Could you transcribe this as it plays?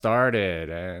Started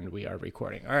and we are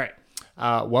recording. All right.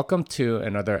 Welcome to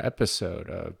another episode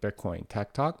of Bitcoin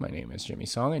Tech Talk. My name is Jimmy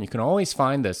Song, and you can always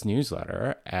find this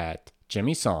newsletter at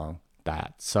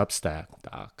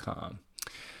jimmysong.substack.com.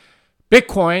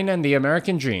 Bitcoin and the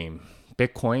American Dream.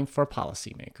 Bitcoin for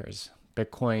Policymakers.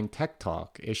 Bitcoin Tech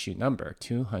Talk, issue number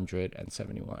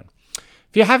 271.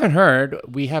 If you haven't heard,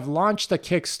 we have launched a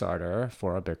Kickstarter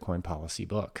for a Bitcoin policy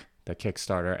book. The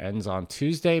Kickstarter ends on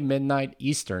Tuesday, midnight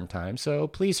Eastern time, so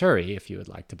please hurry if you would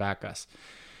like to back us.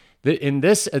 In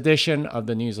this edition of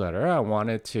the newsletter, I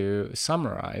wanted to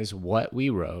summarize what we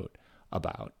wrote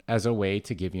about as a way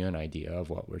to give you an idea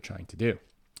of what we're trying to do.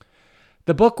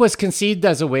 The book was conceived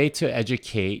as a way to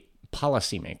educate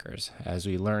policymakers. As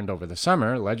we learned over the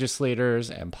summer,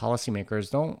 legislators and policymakers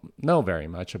don't know very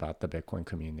much about the Bitcoin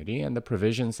community, and the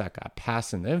provisions that got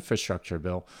passed in the infrastructure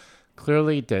bill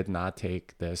clearly did not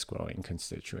take this growing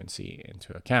constituency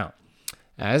into account.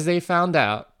 As they found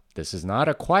out, this is not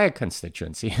a quiet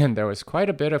constituency, and there was quite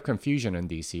a bit of confusion in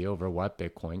DC over what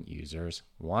Bitcoin users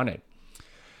wanted.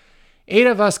 8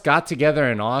 of us got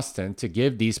together in Austin to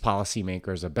give these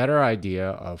policymakers a better idea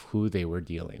of who they were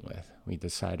dealing with. We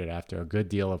decided after a good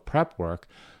deal of prep work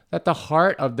that the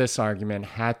heart of this argument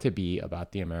had to be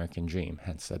about the American dream,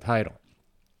 hence the title.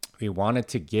 We wanted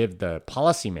to give the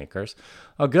policymakers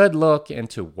a good look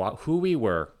into who we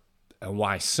were and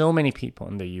why so many people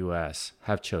in the US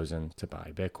have chosen to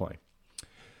buy Bitcoin.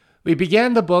 We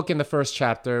began the book in the first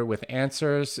chapter with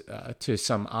answers to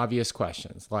some obvious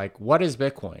questions, like what is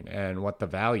Bitcoin and what the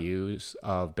values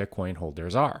of Bitcoin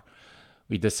holders are.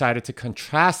 We decided to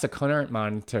contrast the current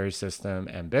monetary system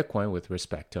and Bitcoin with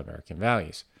respect to American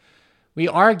values. We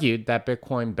argued that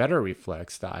Bitcoin better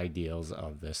reflects the ideals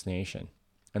of this nation.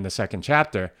 In the second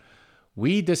chapter,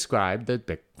 we describe the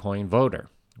Bitcoin voter.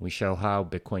 We show how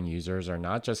Bitcoin users are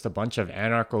not just a bunch of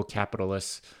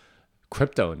anarcho-capitalist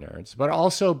crypto nerds, but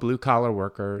also blue-collar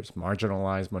workers,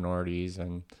 marginalized minorities,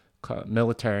 and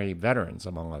military veterans,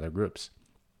 among other groups.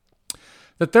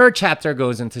 The third chapter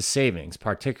goes into savings,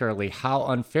 particularly how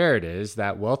unfair it is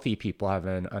that wealthy people have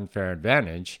an unfair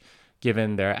advantage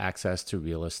given their access to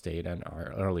real estate and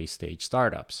our early-stage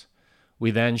startups. We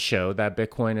then show that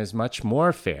Bitcoin is much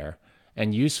more fair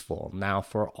and useful now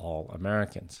for all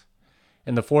Americans.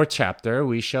 In the fourth chapter,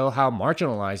 we show how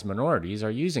marginalized minorities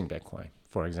are using Bitcoin.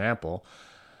 For example,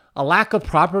 a lack of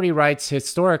property rights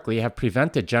historically have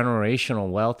prevented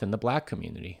generational wealth in the Black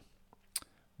community.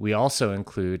 We also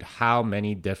include how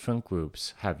many different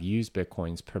groups have used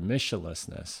Bitcoin's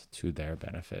permissionlessness to their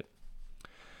benefit.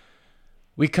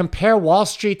 We compare Wall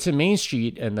Street to Main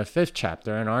Street in the fifth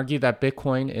chapter and argue that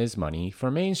Bitcoin is money for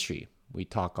Main Street. We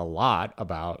talk a lot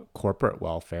about corporate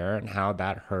welfare and how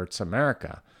that hurts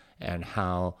America and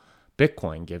how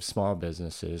Bitcoin gives small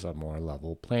businesses a more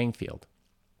level playing field.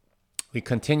 We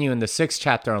continue in the sixth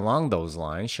chapter along those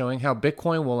lines, showing how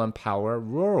Bitcoin will empower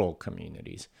rural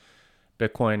communities.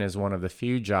 Bitcoin is one of the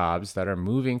few jobs that are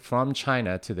moving from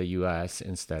China to the US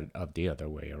instead of the other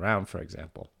way around, for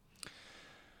example.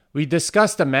 We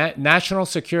discussed the national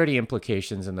security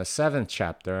implications in the seventh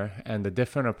chapter and the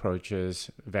different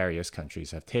approaches various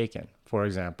countries have taken. For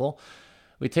example,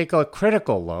 we take a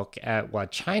critical look at what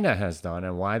China has done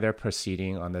and why they're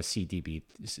proceeding on the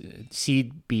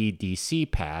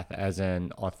CBDC path as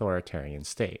an authoritarian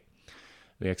state.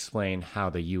 We explain how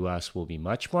the US will be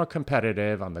much more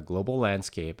competitive on the global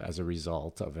landscape as a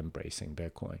result of embracing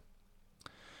Bitcoin.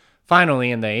 Finally,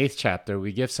 in the eighth chapter,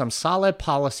 we give some solid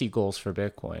policy goals for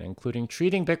Bitcoin, including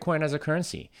treating Bitcoin as a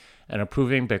currency and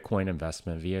approving Bitcoin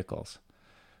investment vehicles.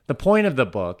 The point of the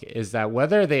book is that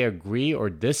whether they agree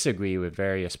or disagree with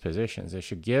various positions, it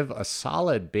should give a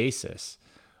solid basis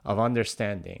of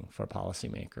understanding for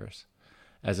policymakers.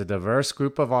 As a diverse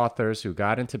group of authors who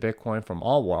got into Bitcoin from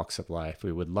all walks of life,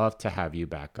 we would love to have you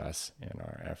back us in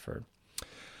our effort.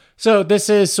 So this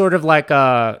is sort of like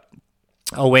a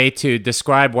way to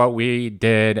describe what we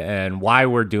did and why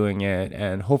we're doing it,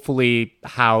 and hopefully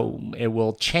how it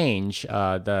will change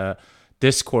the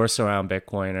discourse around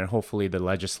Bitcoin and hopefully the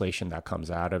legislation that comes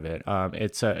out of it.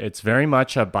 It's very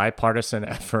much a bipartisan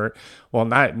effort. Well,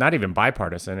 not even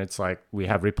bipartisan. It's like we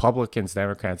have Republicans,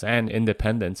 Democrats, and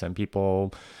independents, and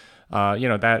people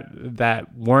that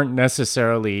weren't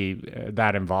necessarily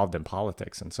that involved in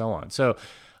politics and so on. So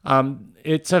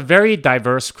it's a very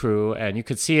diverse crew, and you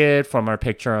could see it from our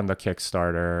picture on the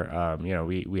Kickstarter.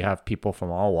 We have people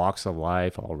from all walks of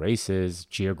life, all races,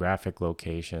 geographic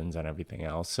locations, and everything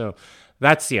else. So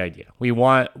that's the idea. We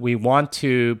want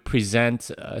to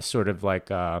present sort of like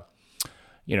an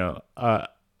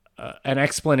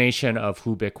explanation of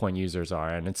who Bitcoin users are,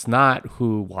 and it's not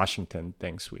who Washington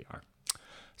thinks we are.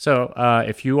 So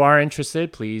if you are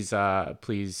interested, please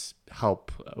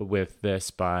help with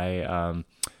this by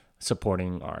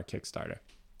supporting our Kickstarter.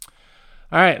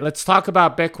 All right, let's talk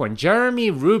about Bitcoin.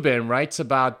 Jeremy Rubin writes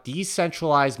about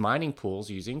decentralized mining pools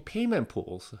using payment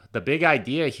pools. The big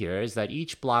idea here is that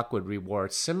each block would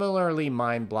reward similarly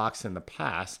mined blocks in the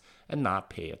past and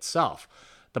not pay itself.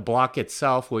 The block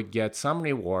itself would get some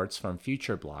rewards from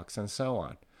future blocks and so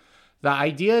on. The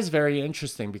idea is very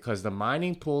interesting because the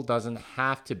mining pool doesn't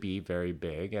have to be very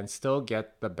big and still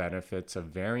get the benefits of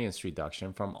variance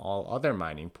reduction from all other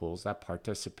mining pools that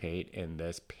participate in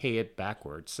this pay it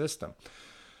backwards system.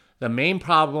 The main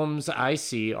problems I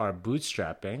see are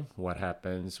bootstrapping, what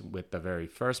happens with the very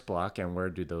first block and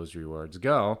where do those rewards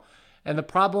go, and the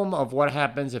problem of what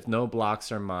happens if no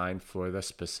blocks are mined for the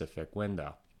specific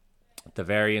window. The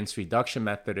variance reduction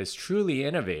method is truly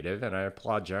innovative, and I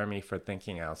applaud Jeremy for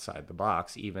thinking outside the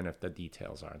box, even if the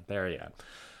details aren't there yet.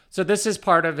 So this is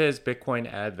part of his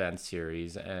Bitcoin Advent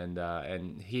series,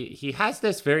 and he has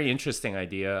this very interesting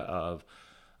idea of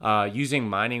using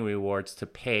mining rewards to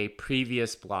pay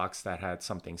previous blocks that had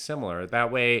something similar.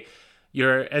 That way,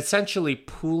 you're essentially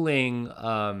pooling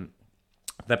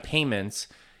the payments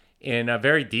in a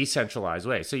very decentralized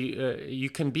way. So you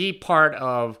can be part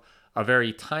of a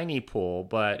very tiny pool,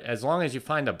 but as long as you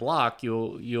find a block,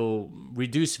 you'll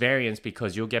reduce variance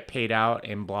because you'll get paid out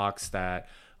in blocks that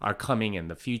are coming in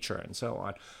the future and so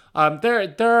on.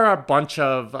 There are a bunch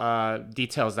of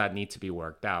details that need to be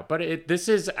worked out, but this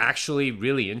is actually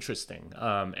really interesting,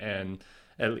 and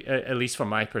at least from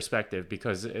my perspective,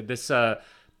 because this is a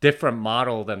different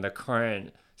model than the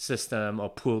current system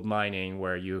of pooled mining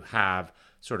where you have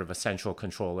sort of a central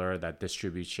controller that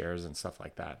distributes shares and stuff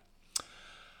like that.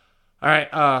 All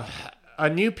right, a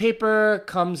new paper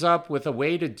comes up with a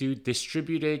way to do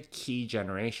distributed key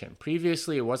generation.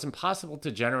 Previously, it wasn't possible to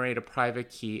generate a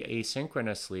private key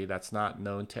asynchronously that's not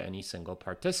known to any single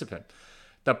participant.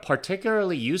 The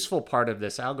particularly useful part of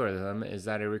this algorithm is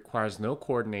that it requires no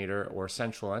coordinator or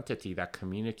central entity that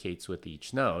communicates with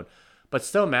each node, but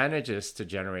still manages to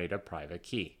generate a private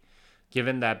key.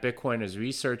 Given that Bitcoin is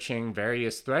researching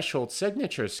various threshold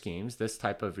signature schemes, this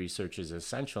type of research is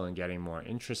essential in getting more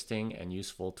interesting and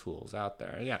useful tools out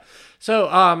there. Yeah.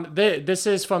 So this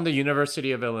is from the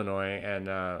University of Illinois, and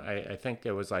I think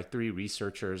it was like 3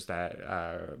 researchers that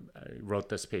wrote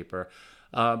this paper.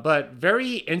 But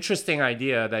very interesting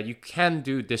idea that you can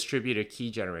do distributed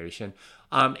key generation.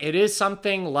 It is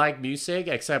something like Musig,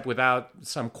 except without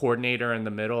some coordinator in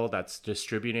the middle that's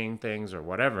distributing things or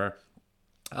whatever.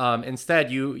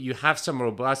 Instead, you have some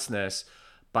robustness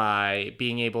by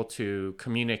being able to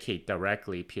communicate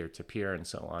directly peer-to-peer and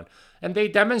so on. And they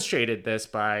demonstrated this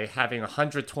by having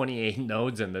 128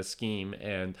 nodes in the scheme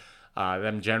and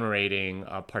them generating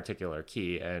a particular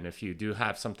key. And if you do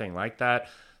have something like that,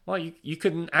 well, you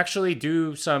can actually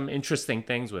do some interesting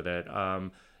things with it.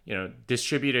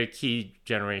 Distributed key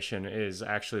generation is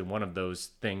actually one of those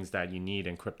things that you need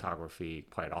in cryptography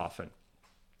quite often.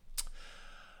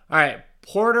 All right,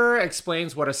 Porter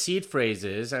explains what a seed phrase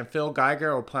is, and Phil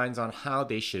Geiger opines on how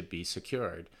they should be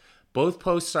secured. Both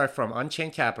posts are from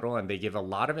Unchained Capital, and they give a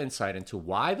lot of insight into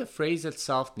why the phrase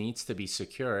itself needs to be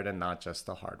secured and not just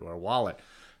the hardware wallet.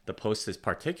 The post is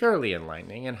particularly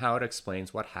enlightening in how it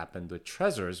explains what happened with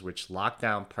Trezors, which locked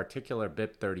down particular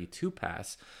BIP32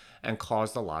 paths and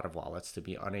caused a lot of wallets to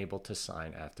be unable to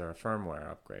sign after a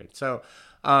firmware upgrade. So,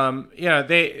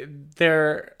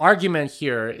 their argument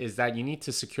here is that you need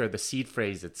to secure the seed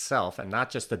phrase itself and not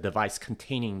just the device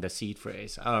containing the seed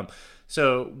phrase.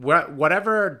 So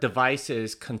whatever device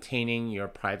is containing your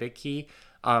private key,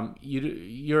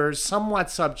 you're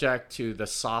somewhat subject to the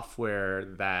software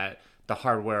that the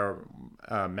hardware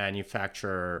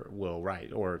manufacturer will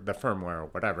write, or the firmware or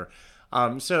whatever.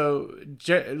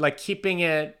 Like keeping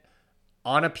it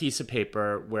on a piece of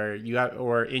paper where you have,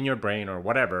 or in your brain or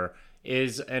whatever,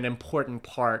 is an important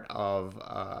part of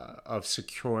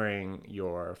securing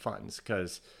your funds.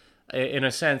 Because in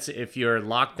a sense, if you're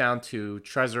locked down to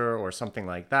Trezor or something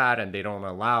like that, and they don't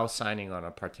allow signing on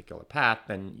a particular path,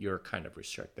 then you're kind of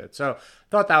restricted. So I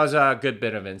thought that was a good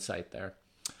bit of insight there.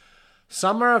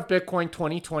 Summer of Bitcoin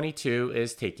 2022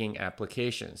 is taking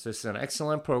applications. This is an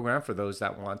excellent program for those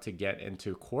that want to get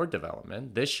into core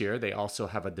development. This year, they also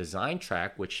have a design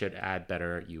track, which should add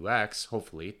better UX,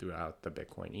 hopefully, throughout the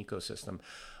Bitcoin ecosystem.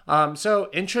 So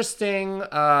interesting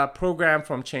program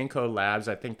from Chaincode Labs.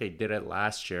 I think they did it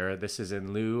last year. This is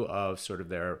in lieu of sort of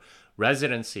their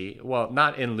residency. Well,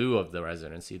 not in lieu of the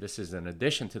residency. This is in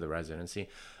addition to the residency.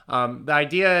 The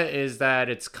idea is that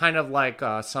it's kind of like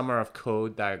a Summer of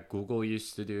Code that Google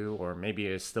used to do, or maybe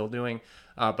is still doing.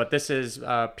 But this is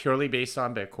purely based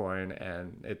on Bitcoin,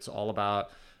 and it's all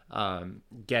about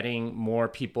getting more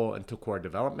people into core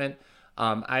development.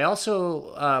 I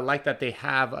also like that they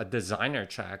have a designer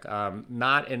track.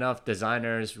 Not enough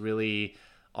designers really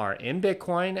are in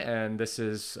Bitcoin, and this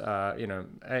is, I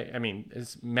mean,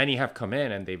 many have come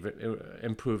in and they've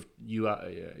improved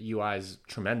UIs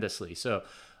tremendously. So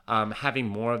having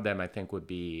more of them, I think, would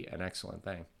be an excellent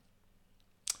thing.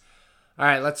 All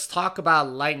right, let's talk about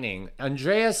Lightning.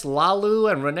 Andreas Lalu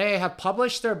and Renee have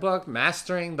published their book,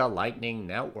 Mastering the Lightning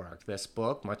Network. This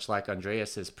book, much like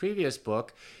Andreas's previous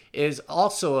book, is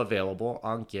also available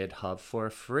on GitHub for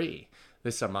free.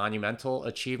 This is a monumental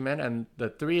achievement, and the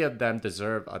three of them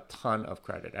deserve a ton of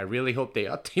credit. I really hope they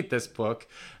update this book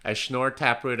as Schnorr,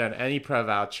 Taproot, and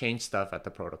AnyPrevOut change stuff at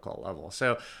the protocol level.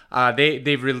 So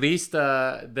they've released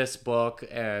this book,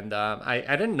 and I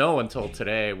didn't know until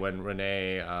today when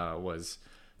Renee was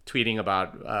tweeting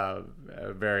about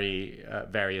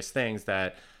various things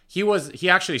that he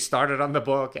actually started on the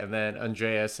book, and then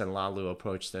Andreas and Lalu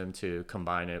approached him to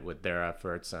combine it with their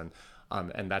efforts, and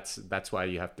that's why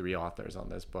you have three authors on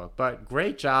this book. But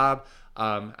great job.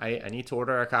 I need to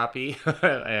order a copy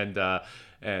and go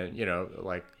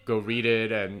read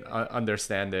it and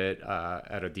understand it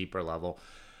at a deeper level.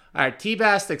 All right,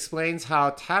 TBAST explains how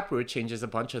Taproot changes a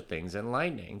bunch of things in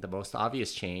Lightning. The most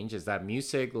obvious change is that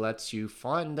Music lets you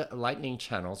fund Lightning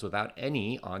channels without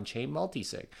any on-chain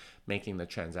multisig, making the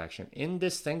transaction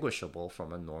indistinguishable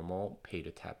from a normal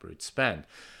pay-to-Taproot spend.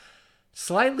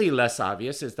 Slightly less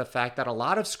obvious is the fact that a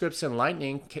lot of scripts in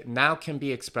Lightning now can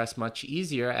be expressed much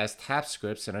easier as tap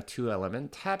scripts in a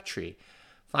two-element tap tree.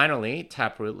 Finally,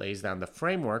 Taproot lays down the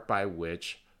framework by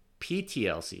which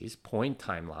PTLCs, point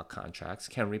time lock contracts,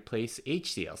 can replace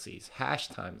HTLCs, hash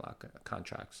time lock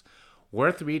contracts.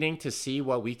 Worth reading to see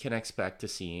what we can expect to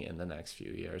see in the next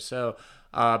few years. So,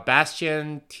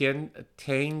 Bastien Tainterier,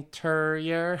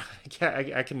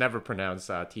 I can never pronounce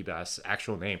TBAS's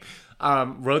actual name,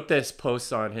 wrote this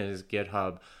post on his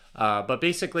GitHub, but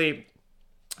basically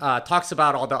talks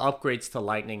about all the upgrades to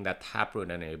Lightning that Taproot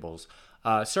enables.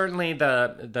 Certainly,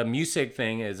 the Music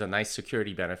thing is a nice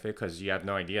security benefit because you have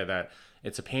no idea that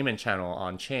it's a payment channel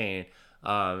on chain.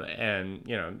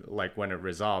 And like when it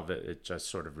resolved, it just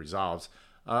sort of resolves.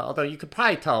 Although you could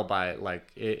probably tell by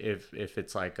like if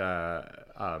it's like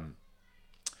a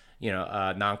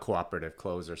non-cooperative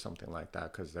close or something like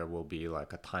that, because there will be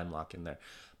like a time lock in there.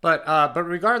 But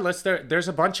regardless, there's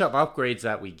a bunch of upgrades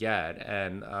that we get,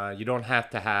 and you don't have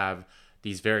to have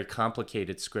these very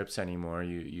complicated scripts anymore.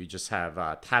 You just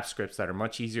have tap scripts that are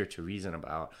much easier to reason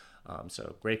about.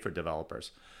 So great for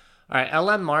developers. All right,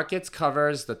 LM Markets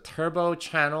covers the Turbo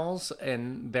channels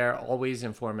in their always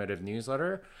informative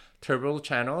newsletter. Turbo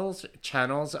channels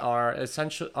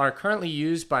are currently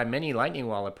used by many Lightning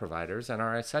Wallet providers and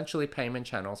are essentially payment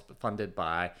channels funded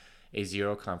by a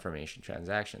zero confirmation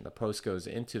transaction. The post goes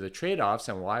into the trade-offs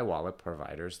and why wallet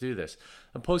providers do this.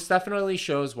 The post definitely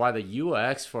shows why the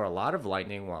UX for a lot of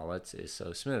Lightning wallets is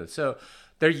so smooth. So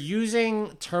they're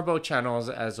using Turbo channels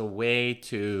as a way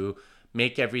to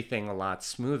make everything a lot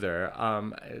smoother.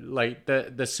 Like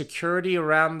the security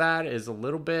around that is a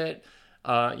little bit,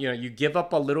 you give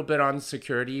up a little bit on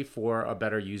security for a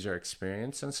better user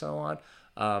experience and so on,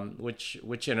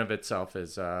 which in of itself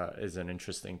is an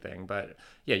interesting thing. But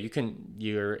yeah,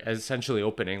 you're essentially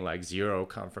opening like zero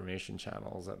confirmation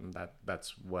channels, and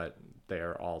that's what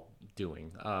they're all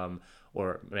doing,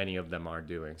 or many of them are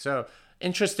doing. So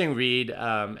interesting read,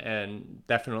 and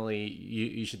definitely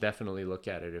you should definitely look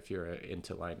at it if you're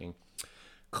into Lightning.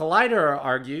 Collider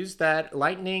argues that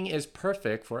Lightning is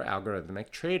perfect for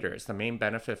algorithmic traders. The main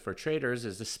benefit for traders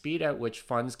is the speed at which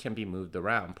funds can be moved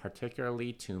around,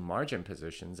 particularly to margin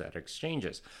positions at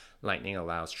exchanges. Lightning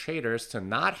allows traders to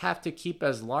not have to keep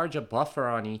as large a buffer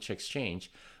on each exchange,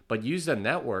 but use the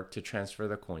network to transfer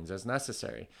the coins as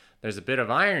necessary. There's a bit of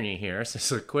irony here,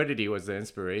 since Liquidity was the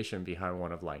inspiration behind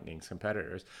one of Lightning's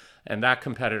competitors. And that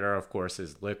competitor, of course,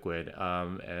 is Liquid.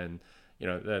 And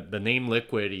the name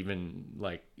Liquid even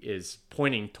like is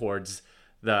pointing towards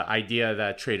the idea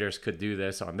that traders could do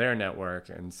this on their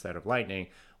network instead of Lightning.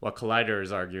 What Collider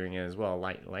is arguing is, well,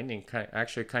 Lightning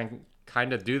actually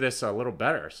kind of do this a little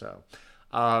better. So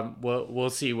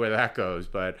we'll see where that goes.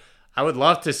 But I would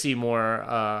love to see more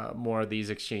of these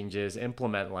exchanges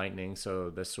implement Lightning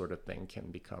so this sort of thing can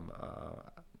become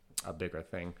a bigger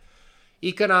thing.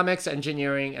 Economics,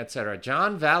 engineering, etc.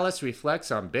 John Vallis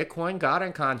reflects on Bitcoin, God,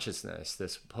 and consciousness.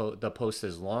 The post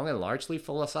is long and largely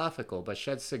philosophical, but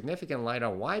sheds significant light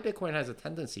on why Bitcoin has a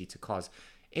tendency to cause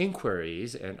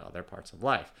inquiries in other parts of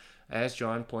life. As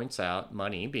John points out,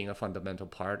 money, being a fundamental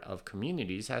part of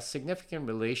communities, has significant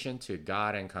relation to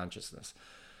God and consciousness.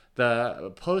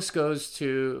 The post goes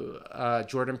to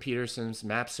Jordan Peterson's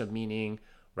Maps of Meaning,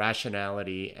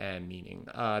 Rationality, and Meaning.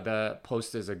 The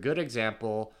post is a good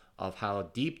example of how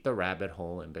deep the rabbit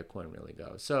hole in Bitcoin really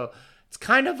goes. So it's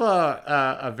kind of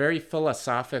a very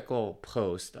philosophical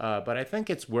post, but I think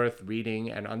it's worth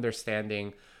reading and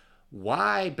understanding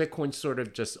why Bitcoin sort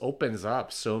of just opens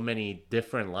up so many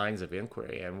different lines of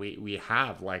inquiry. And we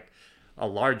have like a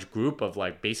large group of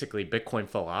like basically Bitcoin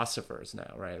philosophers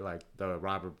now, right? Like the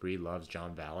Robert Breedloves,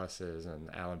 John Vallises, and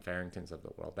Alan Farringtons of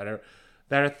the world that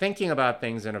are thinking about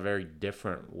things in a very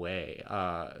different way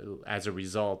as a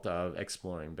result of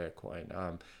exploring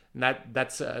Bitcoin. And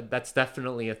that's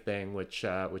definitely a thing which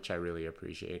I really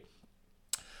appreciate.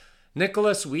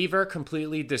 Nicholas Weaver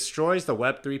completely destroys the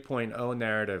Web 3.0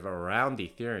 narrative around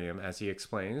Ethereum. As he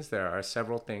explains, there are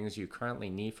several things you currently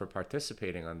need for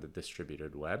participating on the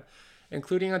distributed web,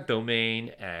 including a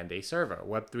domain and a server.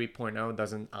 Web 3.0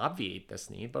 doesn't obviate this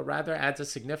need, but rather adds a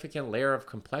significant layer of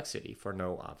complexity for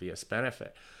no obvious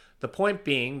benefit. The point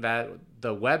being that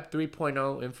the Web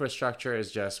 3.0 infrastructure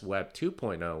is just Web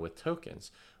 2.0 with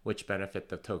tokens, which benefit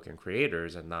the token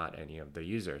creators and not any of the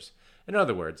users. In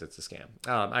other words, it's a scam.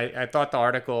 I thought the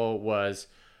article was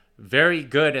very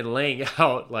good in laying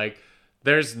out like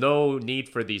there's no need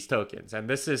for these tokens. And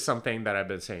this is something that I've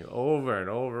been saying over and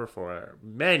over for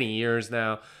many years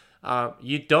now.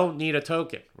 You don't need a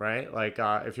token, right? Like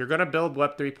if you're going to build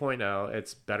Web 3.0,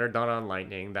 it's better done on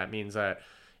Lightning. That means that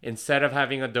instead of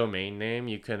having a domain name,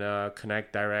 you can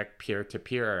connect direct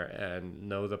peer-to-peer and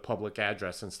know the public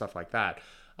address and stuff like that.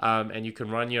 And you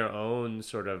can run your own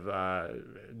sort of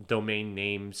domain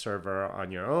name server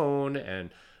on your own and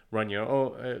run your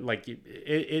own.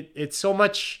 It's so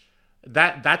much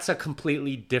that's a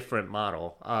completely different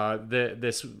model.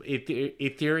 This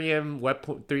Ethereum Web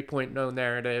 3.0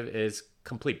 narrative is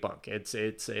complete bunk.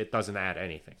 It doesn't add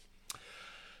anything.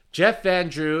 Jeff Van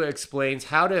Drew explains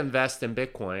how to invest in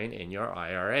Bitcoin in your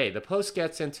IRA. The post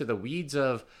gets into the weeds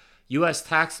of U.S.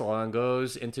 tax law and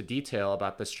goes into detail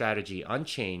about the strategy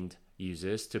Unchained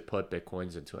uses to put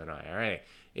Bitcoins into an IRA.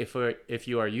 If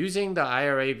you are using the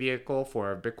IRA vehicle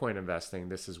for Bitcoin investing,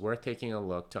 this is worth taking a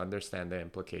look to understand the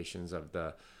implications of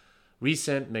the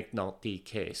recent McNulty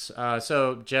case.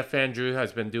 So Jeff Van Drew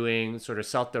has been doing sort of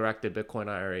self-directed Bitcoin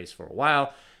IRAs for a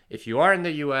while. If you are in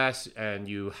the U.S. and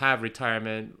you have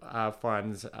retirement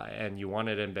funds and you want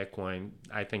it in Bitcoin,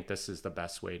 I think this is the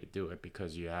best way to do it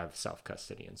because you have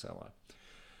self-custody and so on.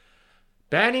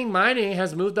 Banning mining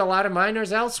has moved a lot of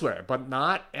miners elsewhere, but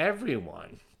not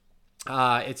everyone.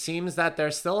 It seems that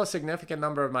there's still a significant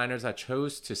number of miners that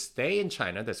chose to stay in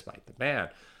China despite the ban.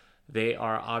 They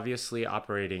are obviously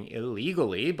operating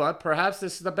illegally, but perhaps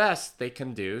this is the best they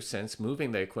can do since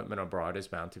moving the equipment abroad is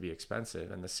bound to be expensive,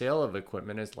 and the sale of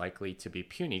equipment is likely to be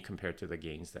puny compared to the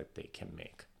gains that they can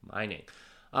make mining.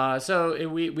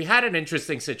 We had an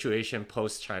interesting situation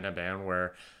post-China ban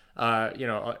where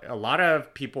a lot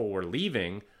of people were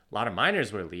leaving. A lot of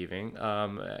miners were leaving,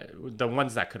 the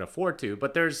ones that could afford to,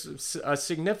 but there's a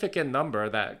significant number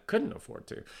that couldn't afford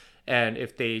to. And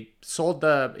if they sold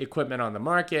the equipment on the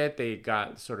market, they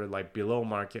got sort of like below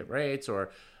market rates,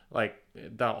 or like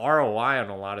the ROI on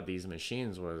a lot of these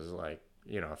machines was like,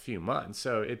 a few months.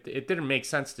 So it didn't make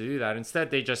sense to do that. Instead,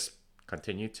 they just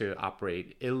continued to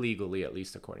operate illegally, at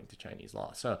least according to Chinese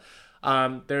law. So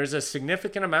there's a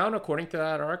significant amount, according to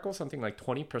that article, something like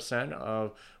 20%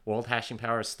 of world hashing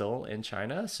power is still in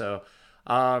China. So,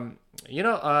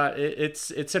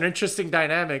 it's an interesting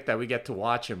dynamic that we get to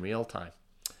watch in real time.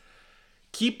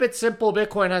 Keep It Simple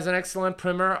Bitcoin has an excellent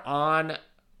primer on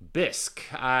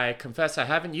Bisq. I confess I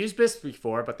haven't used Bisq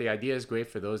before, but the idea is great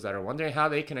for those that are wondering how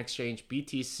they can exchange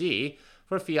BTC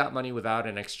for fiat money without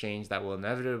an exchange that will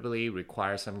inevitably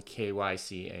require some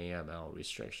KYC AML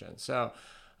restrictions. So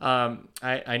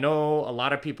I know a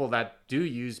lot of people that do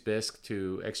use Bisq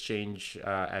to exchange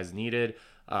as needed,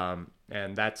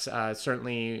 and that's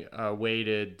certainly a way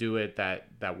to do it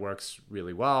that works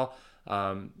really well.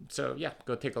 So yeah,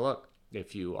 go take a look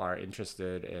if you are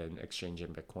interested in exchanging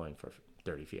Bitcoin for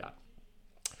dirty fiat.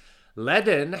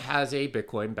 Ledn has a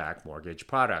Bitcoin-backed mortgage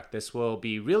product. This will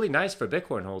be really nice for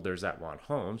Bitcoin holders that want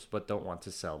homes but don't want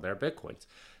to sell their Bitcoins.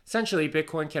 Essentially,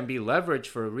 Bitcoin can be leveraged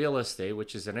for real estate,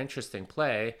 which is an interesting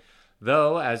play,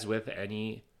 though, as with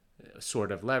any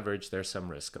sort of leverage, there's some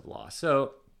risk of loss.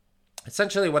 So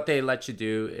essentially what they let you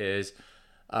do is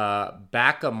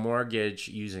back a mortgage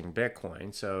using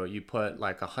Bitcoin. So you put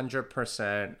like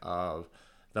 100% of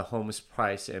the home's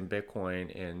price in Bitcoin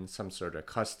in some sort of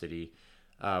custody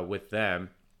with them.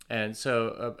 And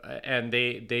so and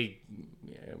they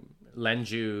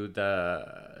lend you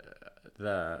the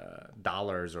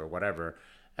dollars or whatever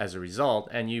as a result,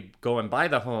 and you go and buy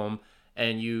the home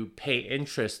and you pay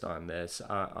interest on this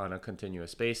on a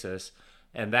continuous basis,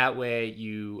 and that way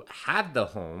you have the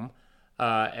home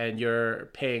and you're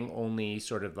paying only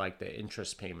sort of like the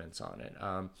interest payments on it.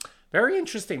 Very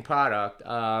interesting product.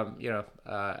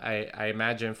 I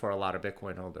imagine for a lot of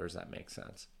Bitcoin holders that makes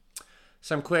sense.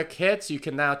 Some quick hits. You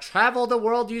can now travel the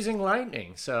world using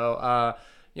Lightning. So,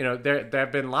 there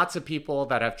have been lots of people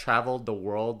that have traveled the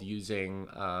world using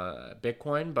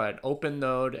Bitcoin, but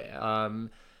OpenNode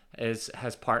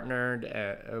has partnered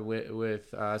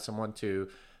with someone to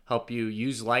help you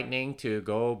use Lightning to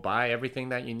go buy everything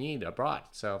that you need abroad.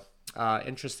 So,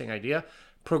 interesting idea.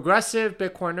 Progressive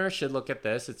Bitcoiners should look at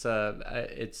this. It's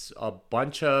a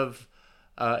bunch of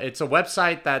it's a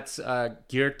website that's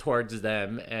geared towards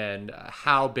them and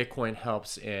how Bitcoin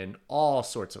helps in all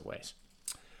sorts of ways.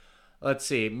 Let's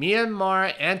see.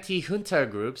 Myanmar anti-junta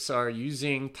groups are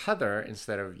using Tether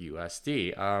instead of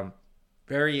USD.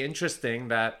 Very interesting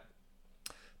that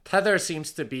Tether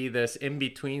seems to be this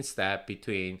in-between step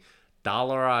between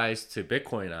dollarized to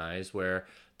Bitcoinized, where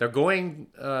they're going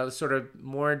sort of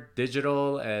more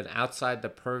digital and outside the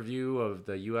purview of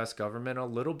the U.S. government a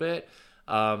little bit,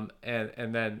 and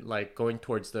then like going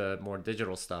towards the more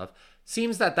digital stuff.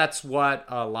 Seems that that's what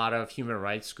a lot of human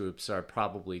rights groups are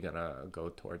probably gonna go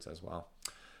towards as well.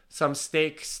 Some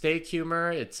stake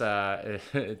humor. It's a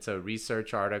it's a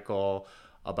research article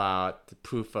about the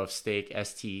proof of stake,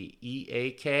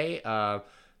 STEAK.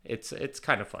 It's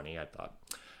kind of funny, I thought.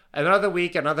 Another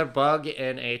week, another bug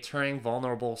in a Turing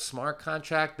vulnerable smart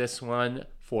contract. This one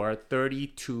for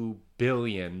 $32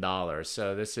 billion.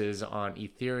 So this is on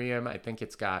Ethereum. I think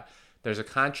there's a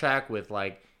contract with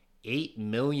like 8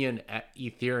 million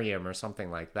Ethereum or something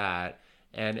like that.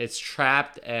 And it's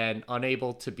trapped and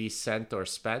unable to be sent or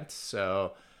spent.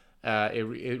 So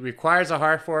it requires a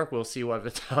hard fork. We'll see what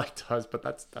Vitalik does, but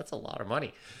that's a lot of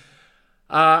money.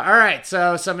 All right,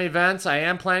 so some events. I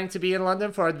am planning to be in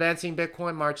London for Advancing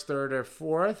Bitcoin March 3rd or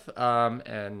 4th,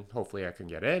 and hopefully I can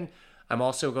get in. I'm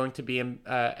also going to be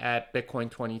at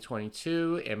Bitcoin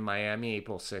 2022 in Miami,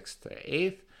 April 6th to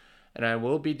 8th, and I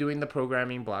will be doing the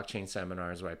programming blockchain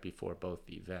seminars right before both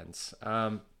events.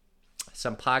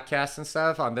 Some podcasts and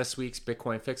stuff. On this week's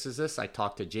Bitcoin Fixes This, I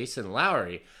talked to Jason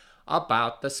Lowery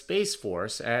about the Space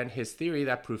Force and his theory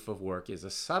that proof of work is a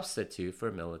substitute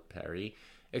for military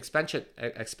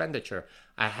expenditure.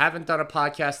 I haven't done a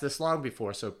podcast this long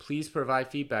before, so please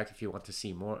provide feedback if you want to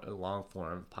see more long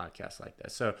form podcasts like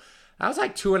this. So that was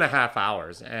like 2.5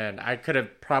 hours, and I could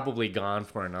have probably gone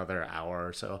for another hour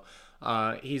or so.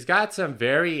 He's got some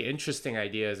very interesting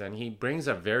ideas, and he brings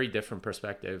a very different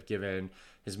perspective given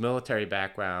his military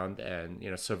background and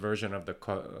subversion of the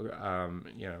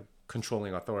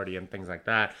controlling authority and things like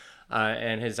that,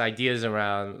 and his ideas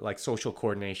around like social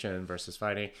coordination versus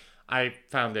fighting. I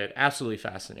found it absolutely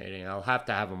fascinating. I'll have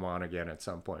to have him on again at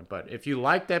some point. But if you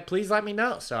like that, please let me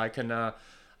know so I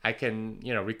can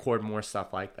record more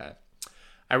stuff like that.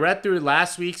 I read through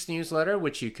last week's newsletter,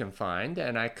 which you can find,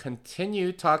 and I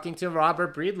continue talking to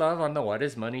Robert Breedlove on the What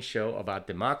Is Money show about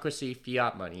democracy,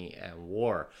 fiat money, and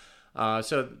war.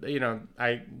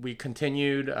 We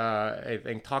continued, I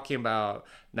think, talking about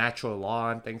natural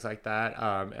law and things like that.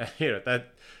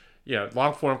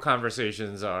 Long form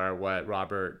conversations are what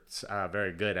Robert's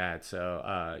very good at.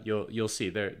 So you'll see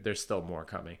there's still more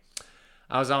coming.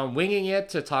 I was on Winging It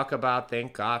to talk about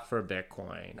Thank God for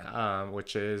Bitcoin,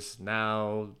 which is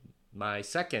now my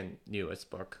second newest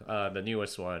book. The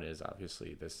newest one is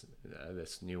obviously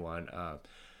this new one,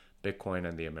 Bitcoin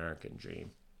and the American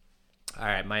Dream. All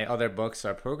right, my other books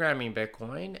are Programming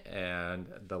Bitcoin and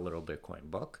The Little Bitcoin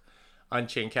Book.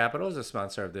 Unchained Capital is a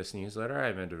sponsor of this newsletter.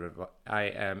 I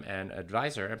am an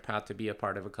advisor and proud to be a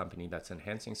part of a company that's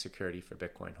enhancing security for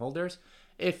Bitcoin holders.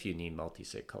 If you need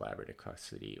multi-sig collaborative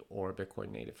custody or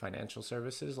Bitcoin native financial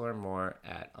services, learn more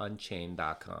at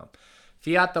unchained.com.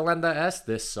 Fiat Delenda S,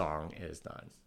 this song is done.